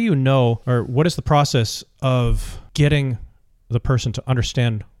best. How do you know, or what is the process of getting the person to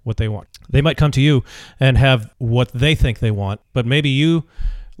understand what they want? They might come to you and have what they think they want, but maybe you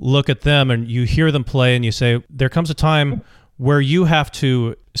look at them and you hear them play and you say, there comes a time where you have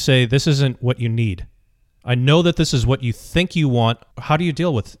to say, this isn't what you need. I know that this is what you think you want. How do you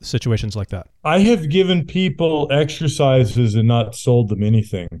deal with situations like that? I have given people exercises and not sold them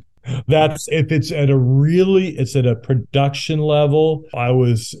anything. That's if it's at a production level. I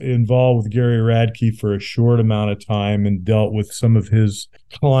was involved with Gary Radke for a short amount of time and dealt with some of his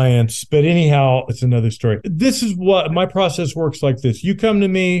clients. But anyhow, it's another story. This is what my process works like this. You come to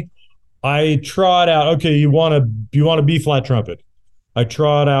me, I trot out, okay, you want a B-flat trumpet. I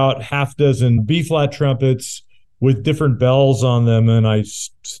trot out half dozen B-flat trumpets with different bells on them, and I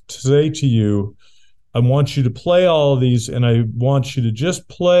say to you, I want you to play all of these, and I want you to just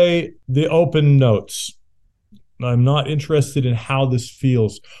play the open notes. I'm not interested in how this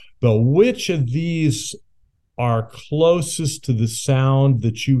feels, but which of these are closest to the sound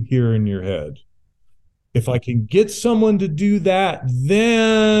that you hear in your head? If I can get someone to do that,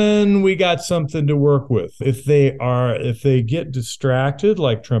 then we got something to work with. If they get distracted,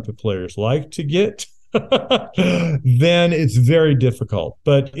 like trumpet players like to get, then it's very difficult.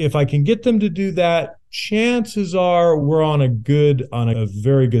 But if I can get them to do that, chances are we're on a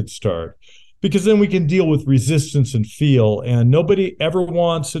very good start, because then we can deal with resistance and feel. And nobody ever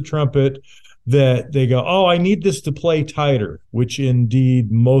wants a trumpet that they go, oh, I need this to play tighter, which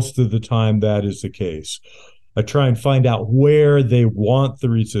indeed most of the time that is the case. I try and find out where they want the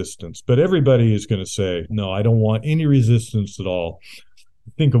resistance, but everybody is going to say, no, I don't want any resistance at all.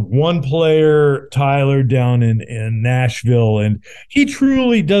 Think of one player, Tyler, down in Nashville, and he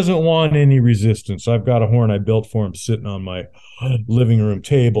truly doesn't want any resistance. I've got a horn I built for him sitting on my living room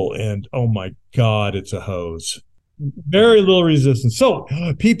table, and oh my God, it's a hose. Very little resistance. So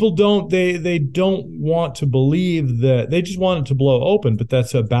people they don't want to believe that, they just want it to blow open, but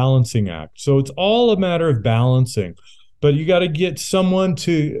that's a balancing act. So it's all a matter of balancing, but you got to get someone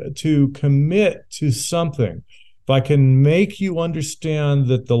to commit to something. If I can make you understand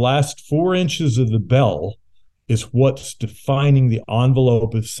that the last 4 inches of the bell is what's defining the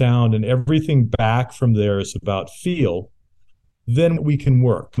envelope of sound, and everything back from there is about feel, then we can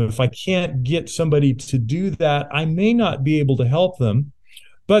work. If I can't get somebody to do that, I may not be able to help them.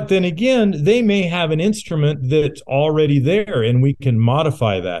 But then again, they may have an instrument that's already there, and we can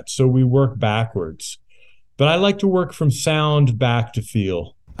modify that. So we work backwards. But I like to work from sound back to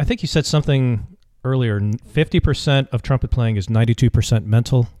feel. I think you said something earlier, 50% of trumpet playing is 92%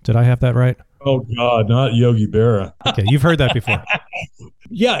 mental. Did I have that right? Oh, God, not Yogi Berra. Okay, you've heard that before.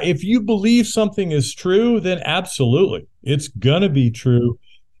 Yeah, if you believe something is true, then absolutely. It's going to be true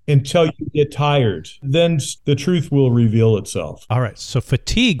until you get tired. Then the truth will reveal itself. All right, so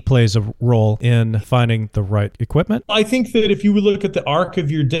fatigue plays a role in finding the right equipment? I think that if you look at the arc of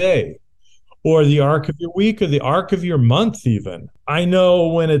your day, or the arc of your week, or the arc of your month even, I know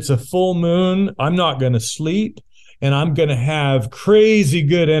when it's a full moon, I'm not going to sleep, and I'm going to have crazy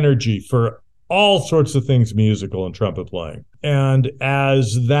good energy for all sorts of things musical and trumpet playing. And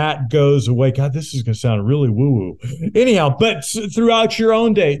as that goes away, God, this is going to sound really woo-woo. Anyhow, but throughout your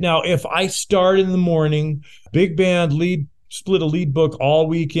own day. Now, if I start in the morning, big band, split a lead book all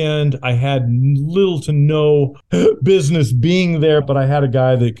weekend, I had little to no business being there, but I had a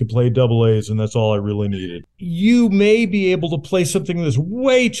guy that could play double A's, and that's all I really needed. You may be able to play something that's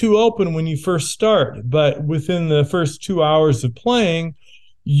way too open when you first start, but within the first 2 hours of playing,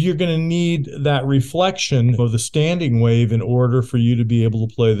 you're going to need that reflection of the standing wave in order for you to be able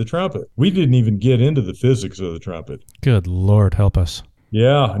to play the trumpet. We didn't even get into the physics of the trumpet. Good Lord, help us.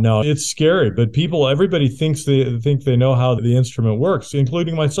 Yeah, no, it's scary, but everybody thinks they know how the instrument works,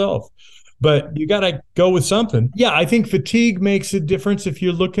 including myself. But you got to go with something. Yeah, I think fatigue makes a difference if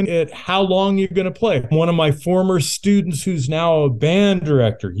you're looking at how long you're going to play. One of my former students who's now a band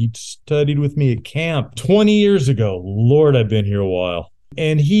director, he studied with me at camp 20 years ago. Lord, I've been here a while.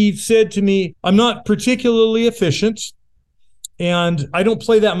 And he said to me, I'm not particularly efficient, and I don't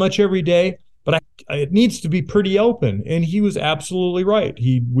play that much every day, but it needs to be pretty open. And he was absolutely right.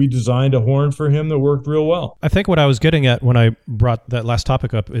 We designed a horn for him that worked real well. I think what I was getting at when I brought that last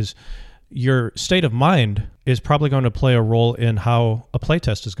topic up is your state of mind is probably going to play a role in how a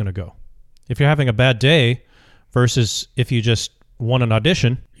playtest is going to go. If you're having a bad day versus if you just won an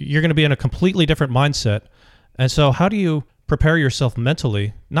audition, you're going to be in a completely different mindset. And so how do you prepare yourself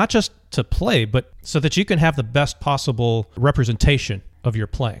mentally, not just to play, but so that you can have the best possible representation of your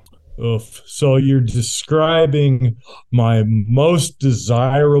playing? Oof. So you're describing my most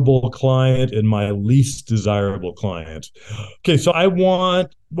desirable client and my least desirable client. Okay, so I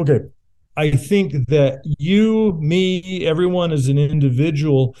think that you, me, everyone as an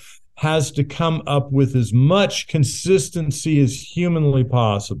individual has to come up with as much consistency as humanly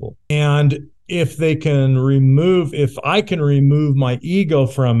possible. And if I can remove my ego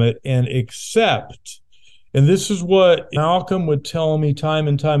from it and accept, and this is what Malcolm would tell me time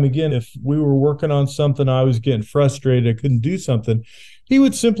and time again, if we were working on something, I was getting frustrated, I couldn't do something, he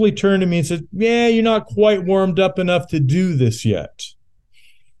would simply turn to me and say, yeah, you're not quite warmed up enough to do this yet.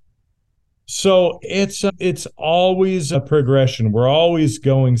 So it's always a progression. We're always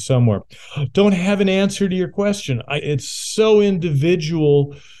going somewhere. Don't have an answer to your question. It's so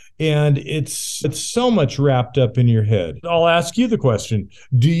individual. And it's so much wrapped up in your head. I'll ask you the question.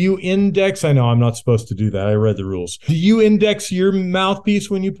 Do you index? I know I'm not supposed to do that. I read the rules. Do you index your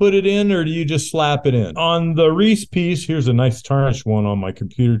mouthpiece when you put it in, or do you just slap it in? On the Reese piece, here's a nice tarnished one on my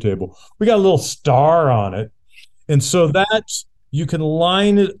computer table. We got a little star on it. And so that you can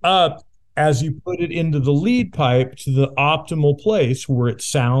line it up as you put it into the lead pipe to the optimal place where it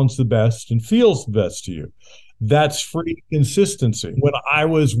sounds the best and feels the best to you. That's free consistency. When I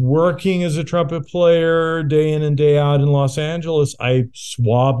was working as a trumpet player day in and day out in Los Angeles, I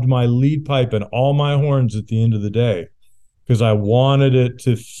swabbed my lead pipe and all my horns at the end of the day because I wanted it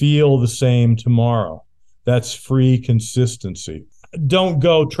to feel the same tomorrow. That's free consistency. Don't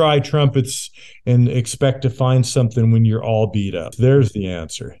go try trumpets and expect to find something when you're all beat up. There's the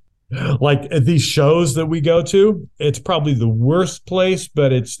answer. Like at these shows that we go to, it's probably the worst place,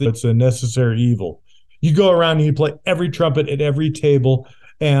 but it's a necessary evil. You go around and you play every trumpet at every table,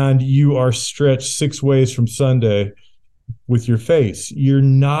 and you are stretched 6 ways from Sunday with your face. You're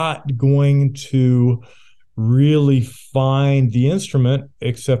not going to really find the instrument,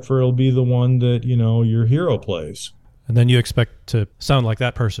 except for it'll be the one that, your hero plays. And then you expect to sound like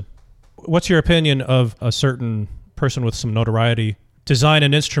that person. What's your opinion of a certain person with some notoriety design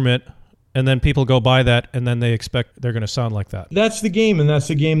an instrument, and then people go buy that, and then they expect they're going to sound like that? That's the game, and that's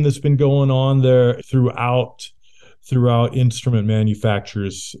the game that's been going on there throughout instrument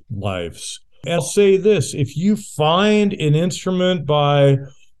manufacturers' lives. And I'll say this, if you find an instrument by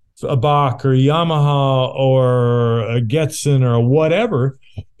a Bach or Yamaha or a Getzen or whatever,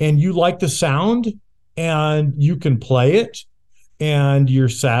 and you like the sound and you can play it and you're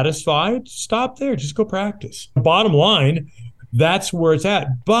satisfied, stop there. Just go practice. Bottom line, that's where it's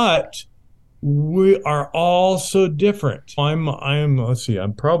at. But we are all so different. I'm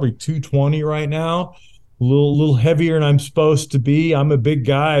probably 220 right now, a little heavier than I'm supposed to be. I'm a big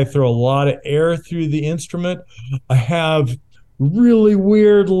guy. I throw a lot of air through the instrument. I have really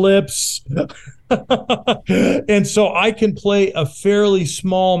weird lips. And so I can play a fairly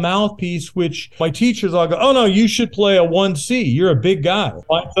small mouthpiece, which my teachers all go, oh no, you should play a 1C. You're a big guy.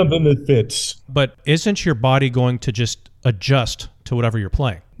 Find something that fits. But isn't your body going to just adjust to whatever you're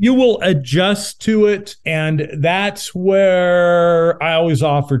playing? You will adjust to it, and that's where I always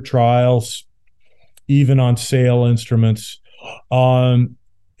offer trials, even on sale instruments. And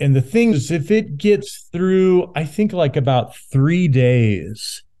the thing is, if it gets through, I think like about 3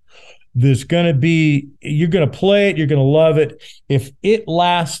 days, you're going to play it, you're going to love it. If it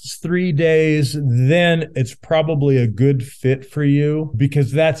lasts 3 days, then it's probably a good fit for you,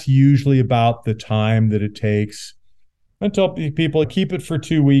 because that's usually about the time that it takes. I tell people, keep it for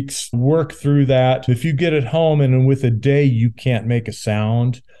 2 weeks, work through that. If you get it home and with a day you can't make a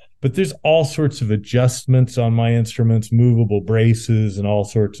sound, but there's all sorts of adjustments on my instruments, movable braces and all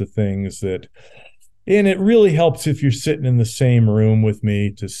sorts of things and it really helps if you're sitting in the same room with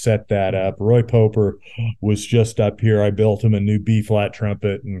me to set that up. Roy Poper was just up here. I built him a new B-flat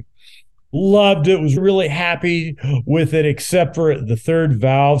trumpet and loved it, was really happy with it, except for the third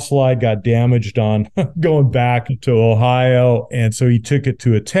valve slide got damaged on going back to Ohio. And so he took it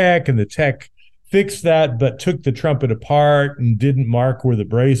to a tech, and the tech fixed that, but took the trumpet apart and didn't mark where the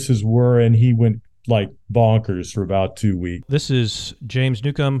braces were. And he went like bonkers for about 2 weeks. This is James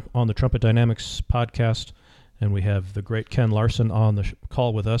Newcomb on the Trumpet Dynamics podcast, and we have the great Ken Larson on the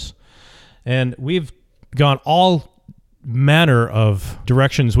call with us. And we've gone all manner of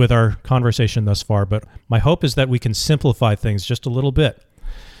directions with our conversation thus far, but my hope is that we can simplify things just a little bit,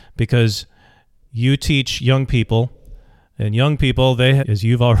 because you teach young people, and young people, they, as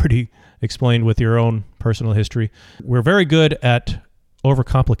you've already explained with your own personal history, we're very good at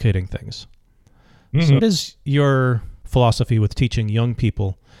overcomplicating things. Mm-hmm. So what is your philosophy with teaching young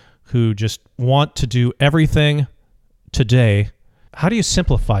people who just want to do everything today? How do you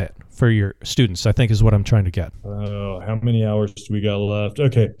simplify it for your students, I think is what I'm trying to get. How many hours do we got left?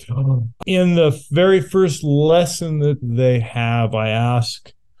 Okay. In the very first lesson that they have, I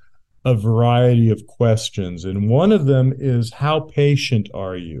ask a variety of questions. And one of them is, how patient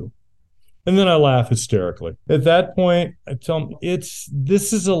are you? And then I laugh hysterically. At that point, I tell them,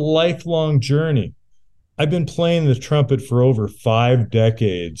 this is a lifelong journey. I've been playing the trumpet for over 5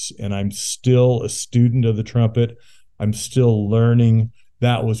 decades, and I'm still a student of the trumpet. I'm still learning.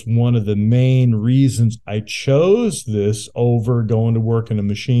 That was one of the main reasons I chose this over going to work in a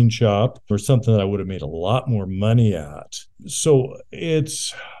machine shop or something that I would have made a lot more money at. So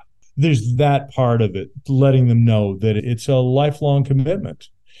there's that part of it, letting them know that it's a lifelong commitment.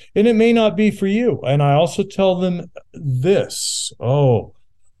 And it may not be for you. And I also tell them this.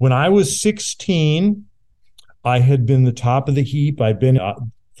 When I was 16, I had been the top of the heap. I'd been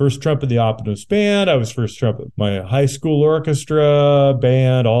first trumpet of the Optimus Band. I was first trumpet of my high school orchestra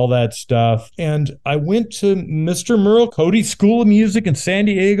band, all that stuff. And I went to Mr. Merle Cody School of Music in San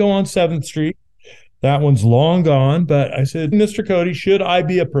Diego on 7th Street. That one's long gone. But I said, Mr. Cody, should I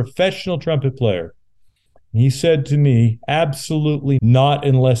be a professional trumpet player? He said to me, absolutely not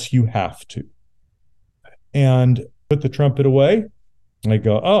unless you have to. And put the trumpet away. I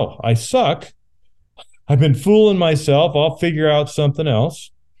go, oh, I suck. I've been fooling myself. I'll figure out something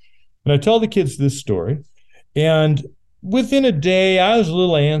else. And I tell the kids this story. And within a day, I was a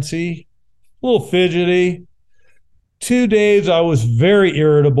little antsy, a little fidgety. 2 days, I was very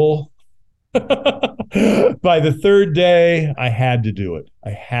irritable. By the third day, I had to do it.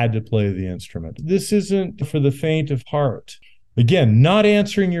 I had to play the instrument. This isn't for the faint of heart. Again, not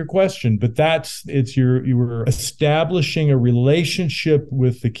answering your question, but you were establishing a relationship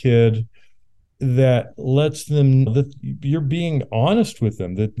with the kid that lets them, that you're being honest with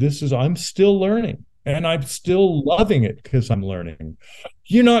them, that I'm still learning and I'm still loving it because I'm learning.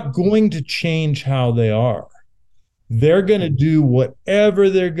 You're not going to change how they are. They're going to do whatever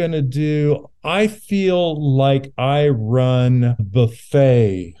they're going to do. I feel like I run a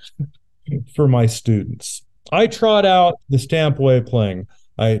buffet for my students. I trot out the Stamp way of playing.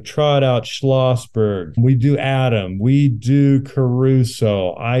 I trot out Schlossberg. We do Adam. We do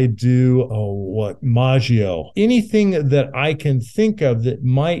Caruso. I do, Maggio. Anything that I can think of that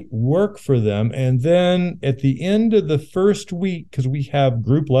might work for them. And then at the end of the first week, because we have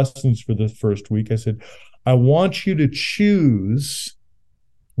group lessons for the first week, I said, I want you to choose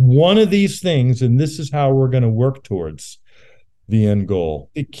one of these things, and this is how we're going to work towards the end goal.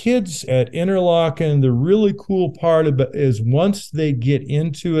 The kids at Interlochen, the really cool part of it is once they get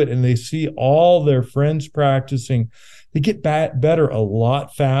into it and they see all their friends practicing, they get better a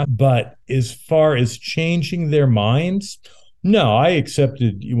lot fast. But as far as changing their minds, no, I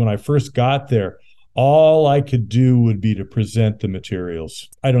accepted when I first got there, all I could do would be to present the materials.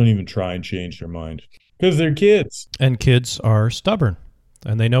 I don't even try and change their mind because they're kids. And kids are stubborn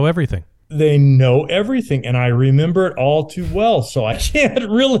and they know everything. They know everything, and I remember it all too well, so I can't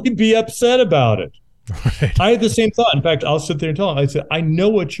really be upset about it. Right. I had the same thought. In fact, I'll sit there and tell them, I said, I know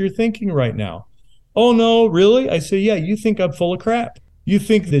what you're thinking right now. Oh, no, really? I say, yeah, you think I'm full of crap. You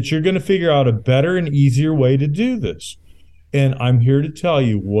think that you're going to figure out a better and easier way to do this. And I'm here to tell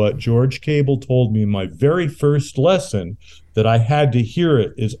you what George Cable told me in my very first lesson, that I had to hear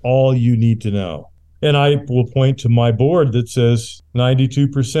it is all you need to know. And I will point to my board that says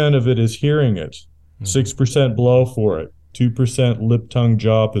 92% of it is hearing it, 6% blow for it, 2% lip, tongue,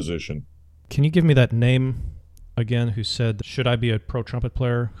 jaw position. Can you give me that name again who said, should I be a pro trumpet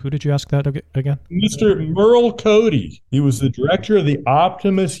player? Who did you ask that again? Mr. Merle Cody. He was the director of the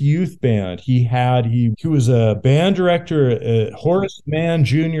Optimus Youth Band. He was a band director at Horace Mann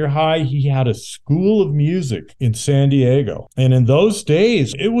Junior High. He had a school of music in San Diego. And in those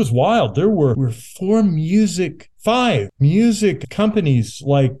days, it was wild. There were 5 music companies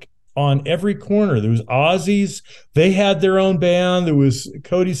like on every corner. There was Ozzy's. They had their own band. There was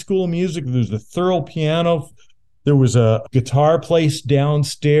Cody's School of Music. There was the Thurl Piano. There was a guitar place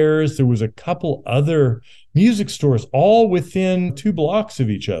downstairs. There was a couple other music stores all within 2 blocks of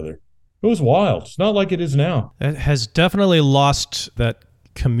each other. It was wild. It's not like it is now. It has definitely lost that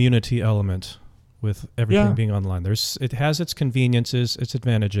community element with everything being online. It has its conveniences, its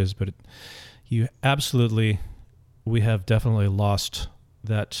advantages, but we have definitely lost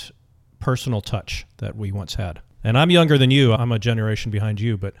that personal touch that we once had. And I'm younger than you. I'm a generation behind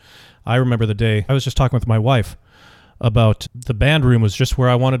you, but I remember the day I was just talking with my wife about the band room was just where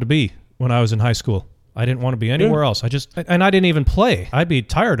I wanted to be when I was in high school. I didn't want to be anywhere else. I didn't even play. I'd be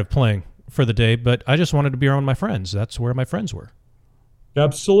tired of playing for the day, but I just wanted to be around my friends. That's where my friends were.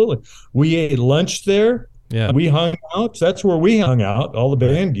 Absolutely. We ate lunch there. Yeah. We hung out. That's where we hung out, all the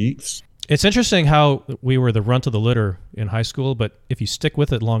band geeks. It's interesting how we were the runt of the litter in high school, but if you stick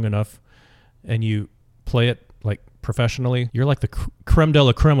with it long enough and you play it like professionally, you're like the creme de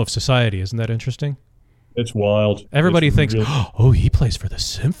la creme of society. Isn't that interesting? It's wild. Everybody thinks, oh, he plays for the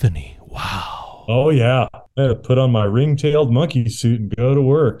symphony. Wow. Oh, yeah. I had to put on my ring-tailed monkey suit and go to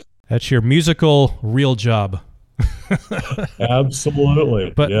work. That's your musical real job.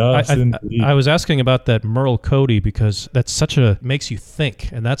 Absolutely. But yes, I was asking about that Merle Cody because that's makes you think,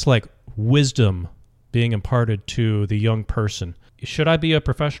 and that's like wisdom being imparted to the young person. Should I be a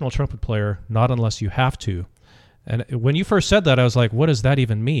professional trumpet player? Not unless you have to. And when you first said that, I was like, what does that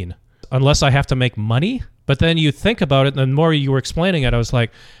even mean? Unless I have to make money? But then you think about it, and the more you were explaining it, I was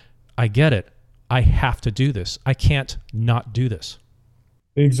like, I get it. I have to do this. I can't not do this.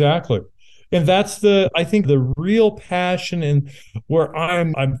 Exactly. And that's I think the real passion, and where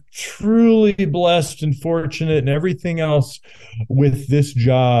I'm truly blessed and fortunate and everything else with this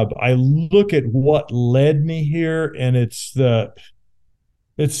job. I look at what led me here, and it's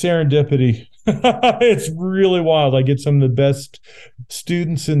serendipity. It's really wild. I get some of the best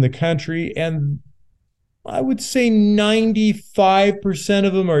students in the country, and I would say 95%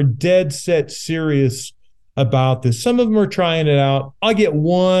 of them are dead set serious about this. Some of them are trying it out. I get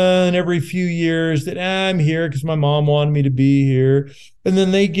one every few years that I'm here because my mom wanted me to be here. And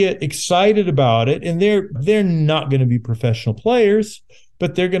then they get excited about it, and they're not going to be professional players,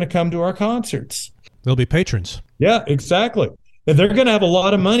 but they're going to come to our concerts. They'll be patrons. Yeah, exactly. And they're going to have a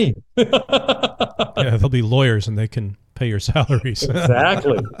lot of money. Yeah, they'll be lawyers and they can pay your salaries.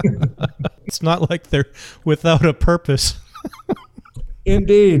 Exactly. It's not like they're without a purpose.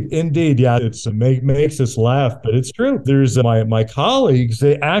 Indeed. Yeah, makes us laugh, but it's true. There's my colleagues,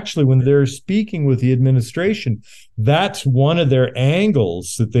 they actually, when they're speaking with the administration, that's one of their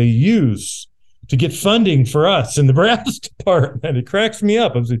angles that they use to get funding for us in the brass department. It cracks me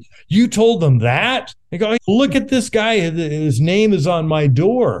up. I'm saying, you told them that? They go, look at this guy. His name is on my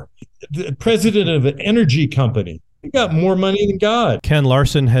door. The president of an energy company. He got more money than God. Ken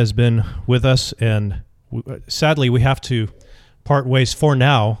Larson has been with us, and sadly, we have to part ways for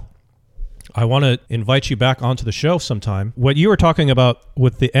now. I want to invite you back onto the show sometime. What you were talking about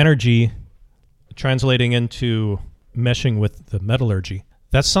with the energy translating into meshing with the metallurgy,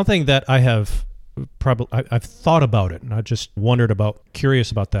 that's something that I've thought about it, and I just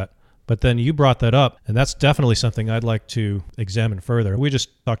curious about that. But then you brought that up, and that's definitely something I'd like to examine further. We just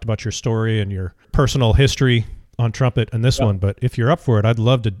talked about your story and your personal history on trumpet and this one, but if you're up for it, I'd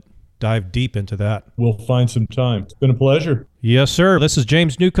love to dive deep into that. We'll find some time. It's been a pleasure. Yes, sir. This is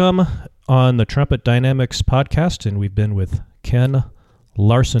James Newcomb on the Trumpet Dynamics podcast, and we've been with Ken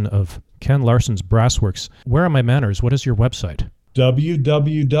Larson of Ken Larson's Brassworks. Where are my manners? What is your website?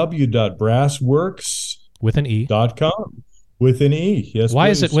 www.brassworks.com. With an E. Yes. Why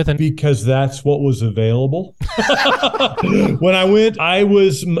please. Is it with an E? Because that's what was available. When I went, I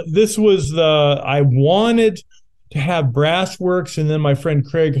wanted to have Brassworks, and then my friend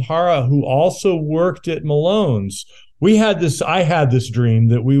Craig Hara, who also worked at Malone's, I had this dream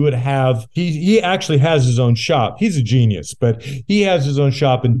that we would have, he actually has his own shop. He's a genius, but he has his own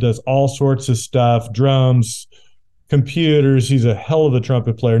shop and does all sorts of stuff, drums, computers. He's a hell of a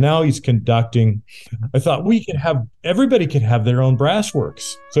trumpet player. Now he's conducting. I thought everybody could have their own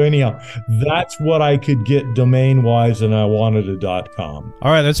Brassworks. So anyhow, that's what I could get domain-wise, and I wanted a .com.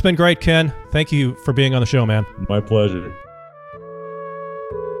 All right, that's been great, Ken. Thank you for being on the show, man. My pleasure.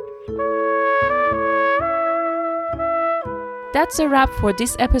 That's a wrap for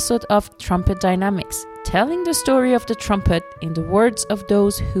this episode of Trumpet Dynamics, telling the story of the trumpet in the words of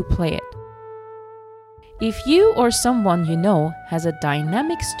those who play it. If you or someone you know has a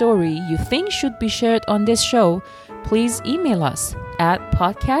dynamic story you think should be shared on this show, please email us at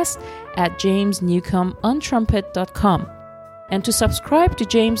podcast@jamesnewcombontrumpet.com. And to subscribe to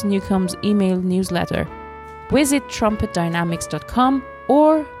James Newcomb's email newsletter, visit trumpetdynamics.com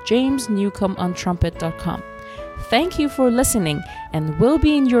or jamesnewcombontrumpet.com. Thank you for listening, and we'll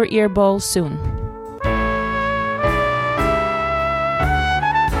be in your earball soon.